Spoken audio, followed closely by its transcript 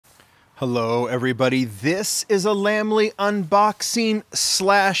Hello everybody, this is a Lamley unboxing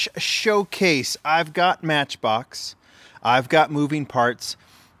slash showcase. I've got Matchbox, I've got moving parts,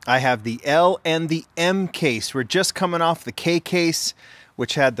 I have the L and the M case. We're just coming off the K case,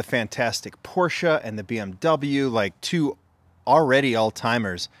 which had the fantastic Porsche and the BMW, like two already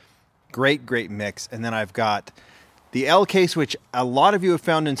all-timers. Great mix. And then I've got the L case, which a lot of you have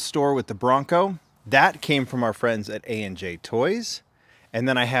found in store with the Bronco. That came from our friends at A&J Toys. And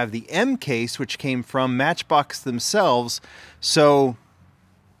then I have the M case, which came from Matchbox themselves. So,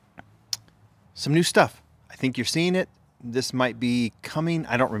 some new stuff. I think you're seeing it. This might be coming.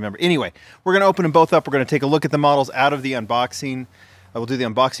 I don't remember. Anyway, we're going to open them both up. We're going to take a look at the models out of the unboxing. I will do the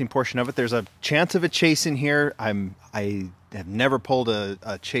unboxing portion of it. There's a chance of a chase in here. I have never pulled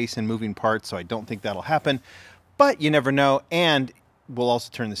a chase in moving parts, so I don't think that'll happen. But you never know. And we'll also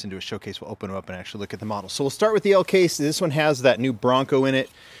turn this into a showcase. We'll open them up and actually look at the model. So we'll start with the L case. This one has that new Bronco in it,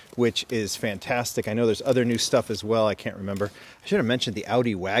 which is fantastic. I know there's other new stuff as well. I can't remember. I should have mentioned the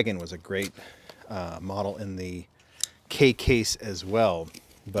Audi wagon was a great model in the K case as well.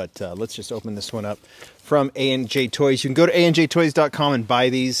 But let's just open this one up from A&J Toys. You can go to anjtoys.com and buy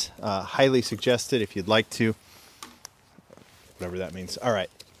these. Highly suggested if you'd like to. Whatever that means. All right.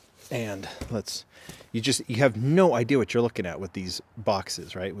 And let's... You have no idea what you're looking at with these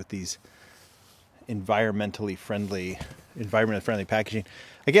boxes, right? With these environmentally friendly packaging.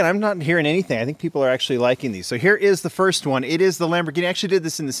 Again, I'm not hearing anything. I think people are actually liking these. So here is the first one. It is the Lamborghini. I actually did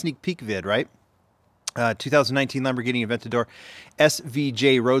this in the sneak peek vid, right? 2019 Lamborghini Aventador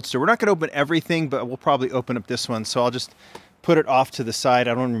SVJ Roadster. We're not going to open everything, but we'll probably open up this one. So I'll just put it off to the side.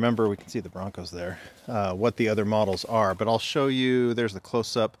 I don't remember. We can see the Broncos there, what the other models are. But I'll show you. There's the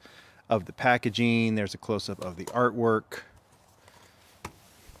close-up of the packaging. There's a close-up of the artwork.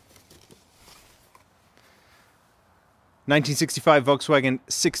 1965 Volkswagen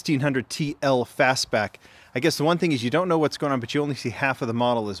 1600 TL Fastback. I guess the one thing is you don't know what's going on, but you only see half of the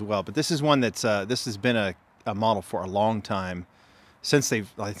model as well. But this is one that's this has been a model for a long time, since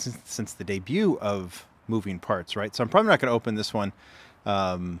since the debut of moving parts, right? So I'm probably not going to open this one.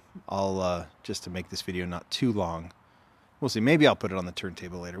 I'll just to make this video not too long. We'll see. Maybe I'll put it on the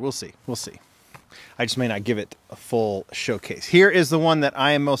turntable later. We'll see. We'll see. I just may not give it a full showcase. Here is the one that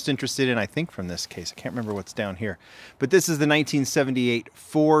I am most interested in, I think, from this case. I can't remember what's down here. But this is the 1978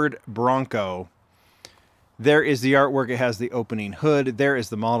 Ford Bronco. There is the artwork. It has the opening hood. There is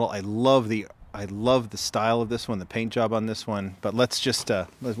the model. I love the style of this one, the paint job on this one. But let's just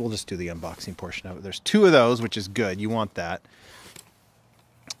we'll just do the unboxing portion of it. There's two of those, which is good. You want that.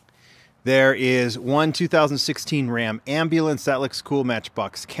 There is one 2016 Ram Ambulance. That looks cool.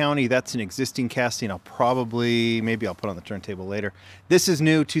 Matchbox County. That's an existing casting. Maybe I'll put on the turntable later. This is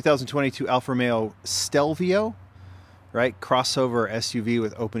new 2022 Alfa Romeo Stelvio, right? Crossover SUV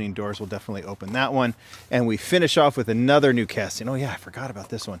with opening doors. We'll definitely open that one. And we finish off with another new casting. Oh yeah, I forgot about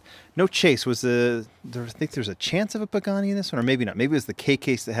this one. No chase. I think there's a chance of a Pagani in this one, or maybe not. Maybe it was the K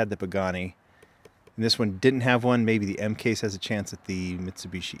case that had the Pagani. And this one didn't have one. Maybe the M case has a chance at the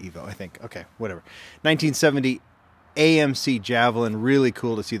Mitsubishi Evo, I think. Okay, whatever. 1970 AMC Javelin. Really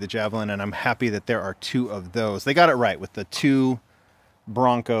cool to see the Javelin, and I'm happy that there are two of those. They got it right with the two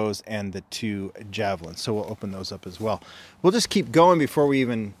Broncos and the two Javelins. So we'll open those up as well. We'll just keep going before we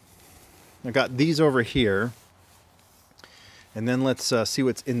even... I got these over here. And then let's see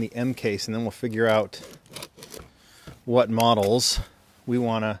what's in the M case, and then we'll figure out what models we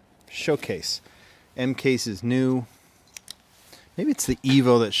want to showcase. M case is new. Maybe it's the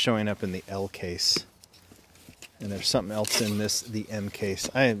Evo that's showing up in the L case. And there's something else in the M case.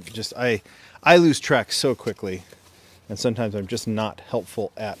 I lose track so quickly. And sometimes I'm just not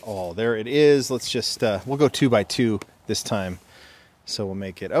helpful at all. There it is. Let's just, we'll go 2 by 2 this time. So we'll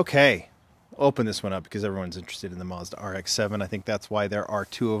make it, okay. Open this one up because everyone's interested in the Mazda RX-7. I think that's why there are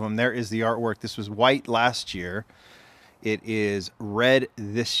two of them. There is the artwork. This was white last year. It is red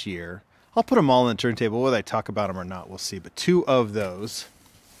this year. I'll put them all on the turntable, whether I talk about them or not, we'll see. But two of those.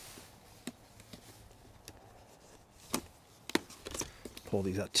 Pull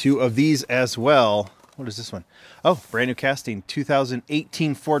these out. Two of these as well. What is this one? Oh, brand new casting.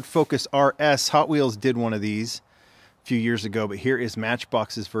 2018 Ford Focus RS. Hot Wheels did one of these a few years ago, but here is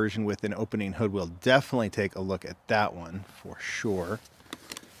Matchbox's version with an opening hood. We'll definitely take a look at that one for sure.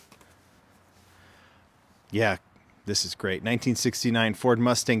 Yeah. This is great. 1969 Ford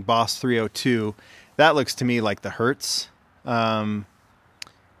Mustang Boss 302. That looks to me like the Hertz deco,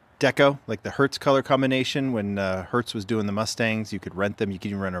 like the Hertz color combination. When Hertz was doing the Mustangs, you could rent them. You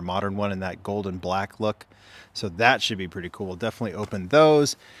could even rent a modern one in that golden black look. So that should be pretty cool. We'll definitely open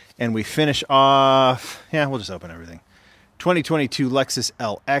those. And we finish off, yeah, we'll just open everything. 2022 Lexus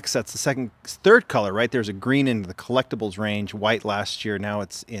LX. That's the third color, right? There's a green in the collectibles range, white last year. Now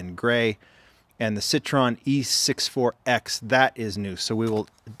it's in gray. And the Citroen E64X, that is new. So we will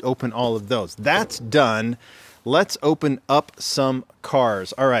open all of those. That's done. Let's open up some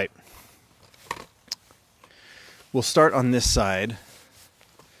cars. All right. We'll start on this side.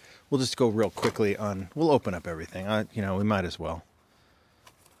 We'll just go real quickly on, we'll open up everything. You know, we might as well.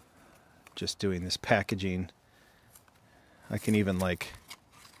 Just doing this packaging. I can even like,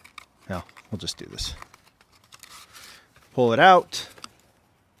 no, we'll just do this. Pull it out.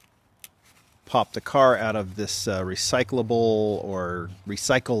 Pop the car out of this recyclable or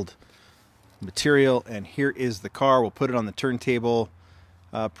recycled material. And here is the car. We'll put it on the turntable.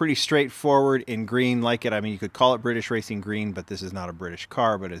 Pretty straightforward in green, like it. I mean, you could call it British Racing Green, but this is not a British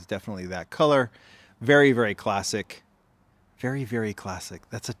car, but it's definitely that color. Very, very classic. Very, very classic.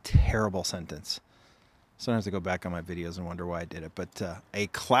 That's a terrible sentence. Sometimes I go back on my videos and wonder why I did it. But a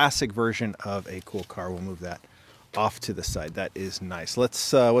classic version of a cool car. We'll move that off to the side. That is nice.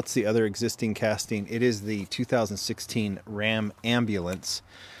 Let's, what's the other existing casting? It is the 2016 Ram Ambulance.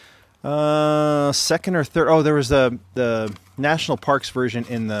 Second or third. Oh, there was the National Parks version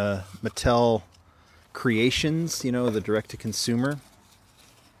in the Mattel Creations, you know, the direct-to-consumer.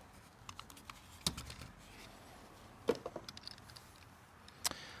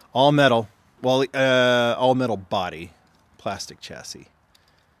 All metal. Well, all metal body, plastic chassis.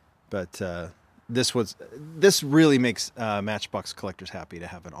 But this really makes Matchbox collectors happy to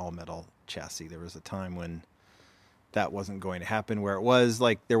have an all metal chassis. There was a time when that wasn't going to happen, where it was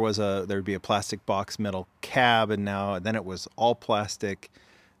like there'd be a plastic box metal cab, and then it was all plastic.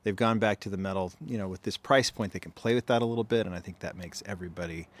 They've gone back to the metal. You know, with this price point, they can play with that a little bit, and I think that makes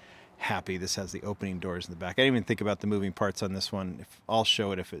everybody happy. This has the opening doors in the back. I didn't even think about the moving parts on this one. I'll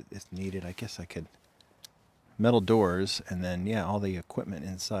show it if it is needed. I guess I could. Metal doors, and then yeah, all the equipment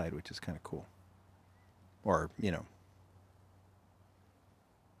inside, which is kind of cool. Or, you know,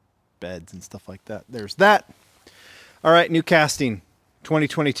 beds and stuff like that. There's that. All right, new casting.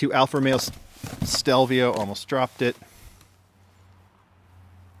 2022 Alfa Romeo Stelvio. Almost dropped it.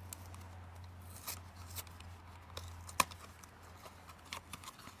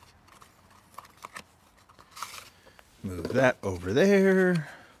 Move that over there.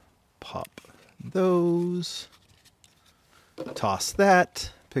 Pop those. Toss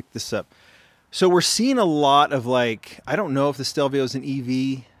that. Pick this up. So we're seeing a lot of, like, I don't know if the Stelvio is an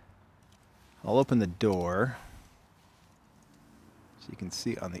EV. I'll open the door so you can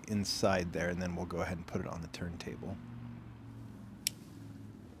see on the inside there, and then we'll go ahead and put it on the turntable.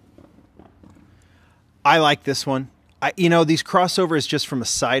 I like this one. You know, these crossovers just from a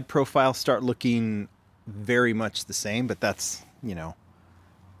side profile start looking very much the same, but that's, you know,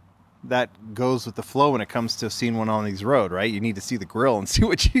 that goes with the flow when it comes to seeing one on these road, right? You need to see the grill and see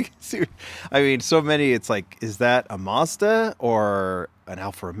what you can see. I mean, so many, it's like, is that a Mazda or an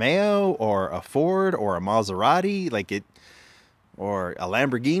Alfa Romeo or a Ford or a Maserati? Like it, or a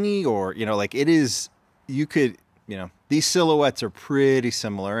Lamborghini, or, you know, like it is, you could, you know, these silhouettes are pretty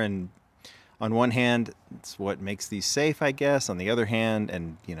similar. And on one hand, it's what makes these safe, I guess. On the other hand,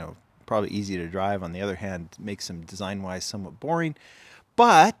 and, you know, probably easy to drive. On the other hand, makes them design-wise somewhat boring.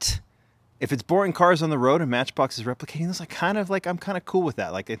 But if it's boring cars on the road and Matchbox is replicating this, I'm kind of cool with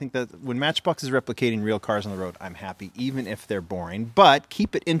that. Like, I think that when Matchbox is replicating real cars on the road, I'm happy, even if they're boring. But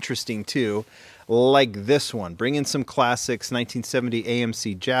keep it interesting, too, like this one. Bring in some classics, 1970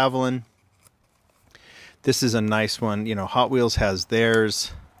 AMC Javelin. This is a nice one. You know, Hot Wheels has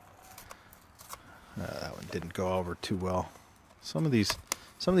theirs. That one didn't go over too well. Some of these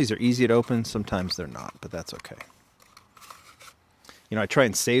are easy to open. Sometimes they're not, but that's okay. You know, I try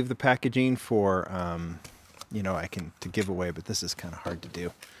and save the packaging for, you know, to give away, but this is kind of hard to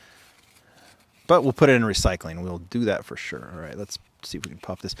do. But we'll put it in recycling. We'll do that for sure. All right, let's see if we can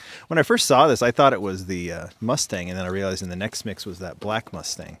pop this. When I first saw this, I thought it was the Mustang, and then I realized in the next mix was that black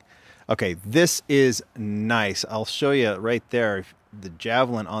Mustang. Okay, this is nice. I'll show you right there the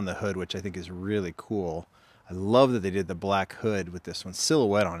Javelin on the hood, which I think is really cool. I love that they did the black hood with this one.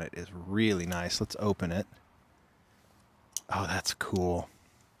 Silhouette on it is really nice. Let's open it. Oh, that's cool.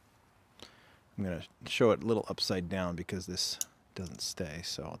 I'm going to show it a little upside down because this doesn't stay,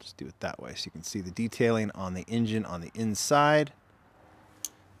 so I'll just do it that way so you can see the detailing on the engine on the inside.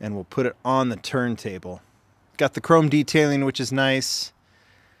 And we'll put it on the turntable. Got the chrome detailing, which is nice.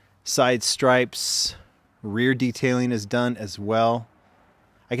 Side stripes. Rear detailing is done as well.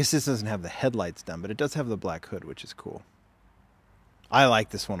 I guess this doesn't have the headlights done, but it does have the black hood, which is cool. I like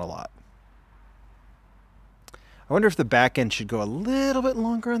this one a lot. I wonder if the back end should go a little bit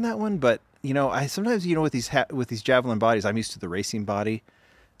longer on that one, but you know, I sometimes, you know, with these Javelin bodies, I'm used to the racing body.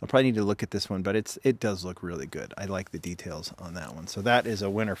 I'll probably need to look at this one, but it does look really good. I like the details on that one. So that is a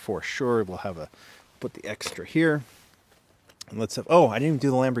winner for sure. We'll have put the extra here. And let's have, oh, I didn't even do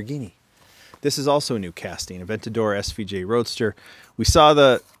the Lamborghini. This is also a new casting, Aventador SVJ Roadster. We saw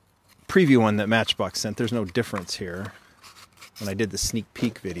the preview one that Matchbox sent. There's no difference here when I did the sneak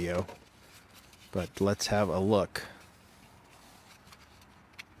peek video, but let's have a look.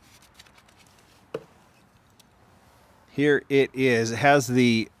 Here it is. It has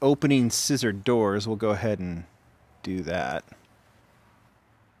the opening scissor doors. We'll go ahead and do that.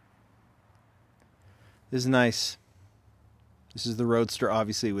 This is nice. This is the Roadster,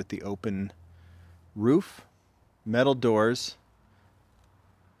 obviously, with the open roof, metal doors.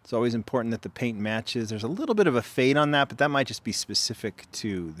 It's always important that the paint matches. There's a little bit of a fade on that, but that might just be specific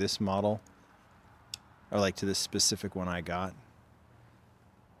to this model, or like to this specific one I got.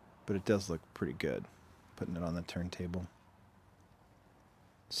 But it does look pretty good. Putting it on the turntable.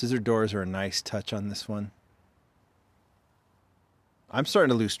 Scissor doors are a nice touch on this one. I'm starting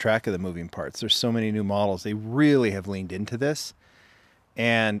to lose track of the moving parts. There's so many new models. They really have leaned into this,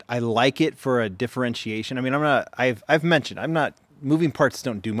 and I like it for a differentiation. I mean, I've mentioned, moving parts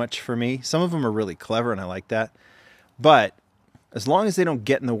don't do much for me. Some of them are really clever, and I like that. But as long as they don't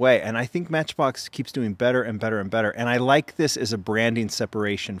get in the way, and I think Matchbox keeps doing better and better and better, and I like this as a branding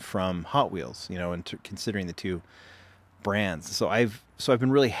separation from Hot Wheels, you know, and considering the two brands. So I've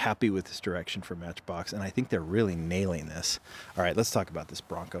been really happy with this direction for Matchbox, and I think they're really nailing this. All right, let's talk about this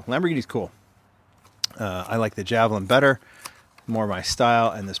Bronco. Lamborghini's cool. I like the Javelin better, more my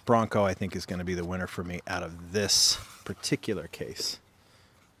style, and this Bronco I think is going to be the winner for me out of this particular case.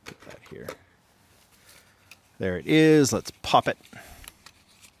 Put that here. There it is. Let's pop it.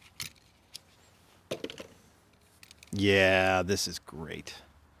 Yeah, this is great.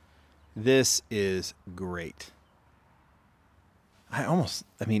 This is great. I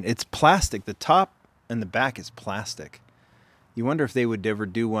mean, it's plastic. The top and the back is plastic. You wonder if they would ever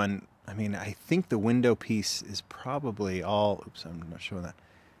do one. I mean, I think the window piece is probably all, oops, I'm not showing that,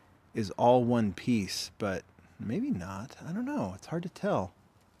 is all one piece, but maybe not. I don't know. It's hard to tell.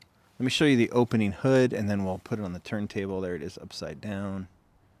 Let me show you the opening hood, and then we'll put it on the turntable. There it is, upside down.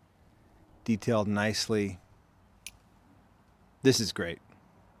 Detailed nicely. This is great.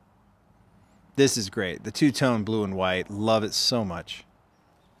 This is great. The two-tone blue and white. Love it so much.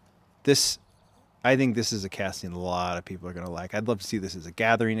 I think this is a casting a lot of people are going to like. I'd love to see this as a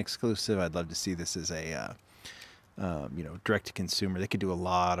Gathering exclusive. I'd love to see this as a you know, direct-to-consumer. They could do a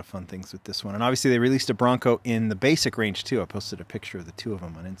lot of fun things with this one. And obviously they released a Bronco in the basic range too. I posted a picture of the two of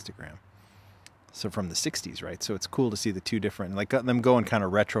them on Instagram. So from the 60s, right? So it's cool to see the two different, like them going kind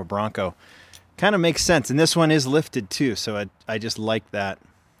of retro Bronco. Kind of makes sense. And this one is lifted too, so I just like that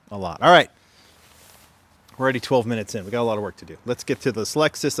a lot. All right. We're already 12 minutes in. We got a lot of work to do. Let's get to this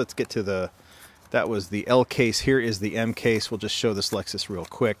Lexus. Let's get to that was the L case. Here is the M case. We'll just show this Lexus real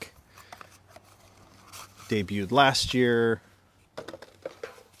quick. Debuted last year.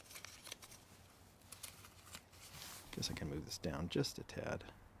 Guess I can move this down just a tad.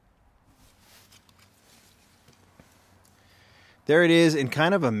 There it is in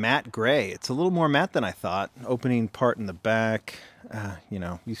kind of a matte gray. It's a little more matte than I thought. Opening part in the back. You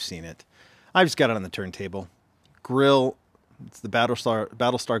know, you've seen it. I just got it on the turntable. Grill. It's the Battlestar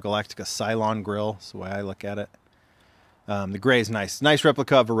Galactica Cylon grill. That's the way I look at it. The gray is nice. Nice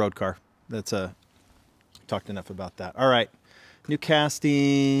replica of a road car. That's a... Talked enough about that. All right. New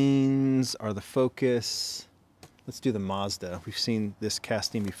castings are the Focus. Let's do the Mazda. We've seen this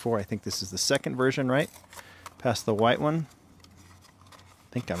casting before. I think this is the second version, right? Past the white one.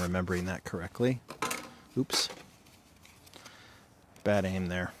 I think I'm remembering that correctly. Oops. Bad aim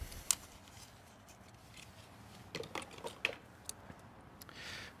there.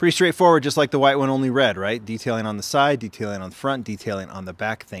 Pretty straightforward, just like the white one, only red, right? Detailing on the side, detailing on the front, detailing on the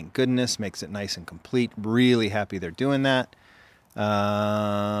back. Thank goodness. Makes it nice and complete. Really happy they're doing that.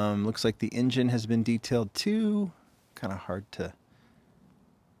 Looks like the engine has been detailed too. Kind of hard to...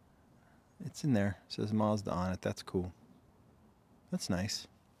 It's in there. It says Mazda on it. That's cool. That's nice.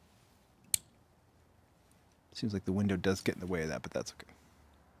 Seems like the window does get in the way of that, but that's okay.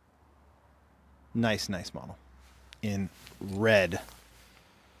 Nice, nice model. In red.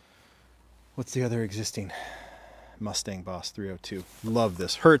 What's the other existing? Mustang Boss 302. Love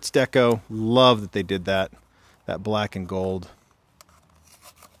this. Hertz deco. Love that they did that. That black and gold.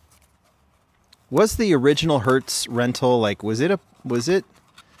 Was the original Hertz rental, like, it was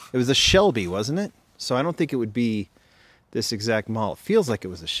a Shelby, wasn't it? So I don't think it would be this exact model. It feels like it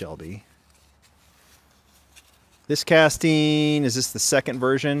was a Shelby. This casting, is this the second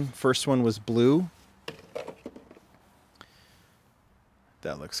version? First one was blue.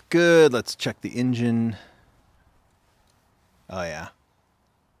 That looks good. Let's check the engine. Oh yeah.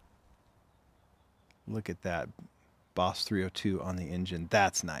 Look at that. Boss 302 on the engine.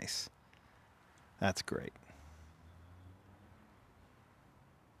 That's nice. That's great.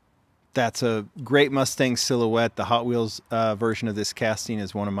 That's a great Mustang silhouette. The Hot Wheels version of this casting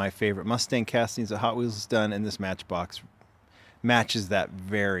is one of my favorite Mustang castings that Hot Wheels has done, and this Matchbox matches that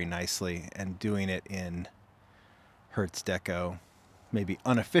very nicely, and doing it in Hertz Deco. Maybe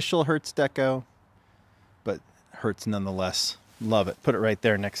unofficial Hertz Deco, but Hertz nonetheless. Love it. Put it right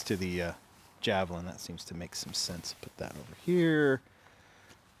there next to the Javelin. That seems to make some sense. Put that over here.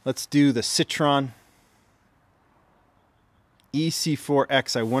 Let's do the Citron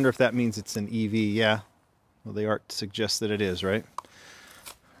EC4X. I wonder if that means it's an EV. Yeah. Well, the art suggests that it is, right?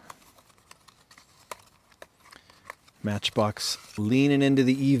 Matchbox leaning into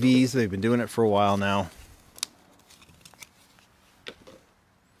the EVs. They've been doing it for a while now.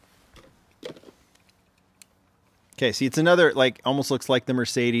 Okay, see, it's another, like, almost looks like the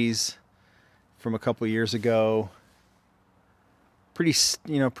Mercedes from a couple years ago. Pretty,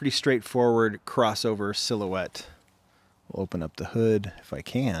 pretty straightforward crossover silhouette. We'll open up the hood if I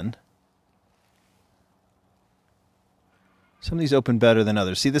can. Some of these open better than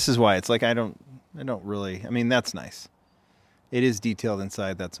others. See, this is why it's like I don't really, I mean, that's nice. It is detailed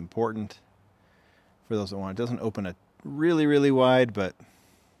inside. That's important for those that want. It doesn't open it really, really wide, but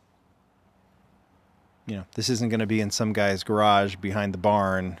this isn't going to be in some guy's garage behind the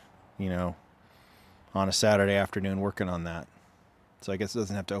barn, on a Saturday afternoon working on that. So I guess it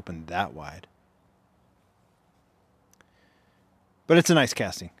doesn't have to open that wide. But it's a nice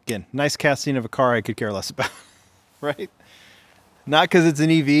casting. Again, nice casting of a car I could care less about, right? Not because it's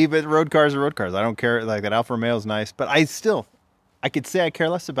an EV, but road cars are road cars. I don't care. Like, that Alfa Romeo is nice, but I could say I care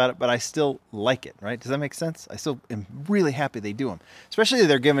less about it, but I still like it, right? Does that make sense? I still am really happy they do them. Especially if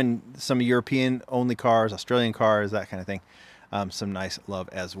they're giving some European-only cars, Australian cars, that kind of thing, some nice love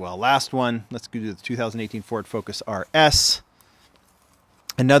as well. Last one, let's go to the 2018 Ford Focus RS.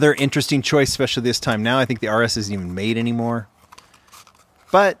 Another interesting choice, especially this time now. I think the RS isn't even made anymore.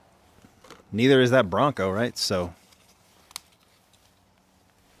 But neither is that Bronco, right? So,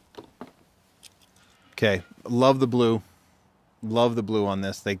 okay, love the blue. Love the blue on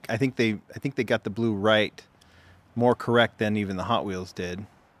this. I think they got the blue right, more correct than even the Hot Wheels did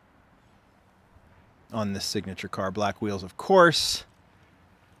on this signature car. Black wheels, of course.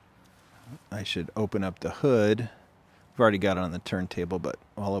 I should open up the hood. I've already got it on the turntable, but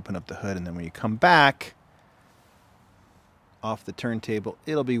I'll open up the hood, and then when you come back off the turntable,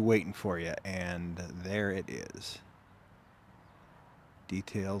 it'll be waiting for you, and there it is.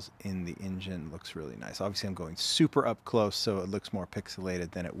 Details in the engine. Looks really nice. Obviously, I'm going super up close, so it looks more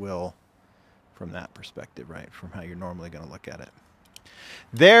pixelated than it will from that perspective, right? From how you're normally going to look at it.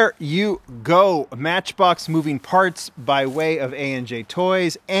 There you go. Matchbox moving parts by way of A&J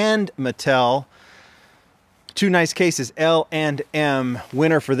Toys and Mattel. Two nice cases, L and M.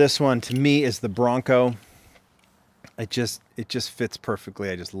 Winner for this one, to me, is the Bronco. It just fits perfectly.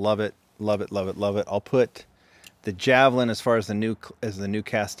 I just love it. Love it, love it, love it. I'll put the Javelin as far as the new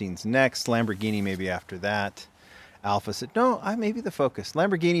castings next. Lamborghini maybe after that. Alpha, no, maybe the Focus.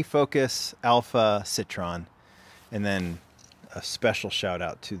 Lamborghini, Focus, Alpha, Citron. And then a special shout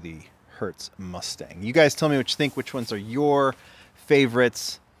out to the Hertz Mustang. You guys tell me what you think. Which ones are your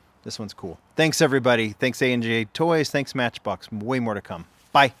favorites? This one's cool. Thanks, everybody. Thanks, A&J Toys. Thanks, Matchbox. Way more to come.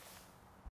 Bye.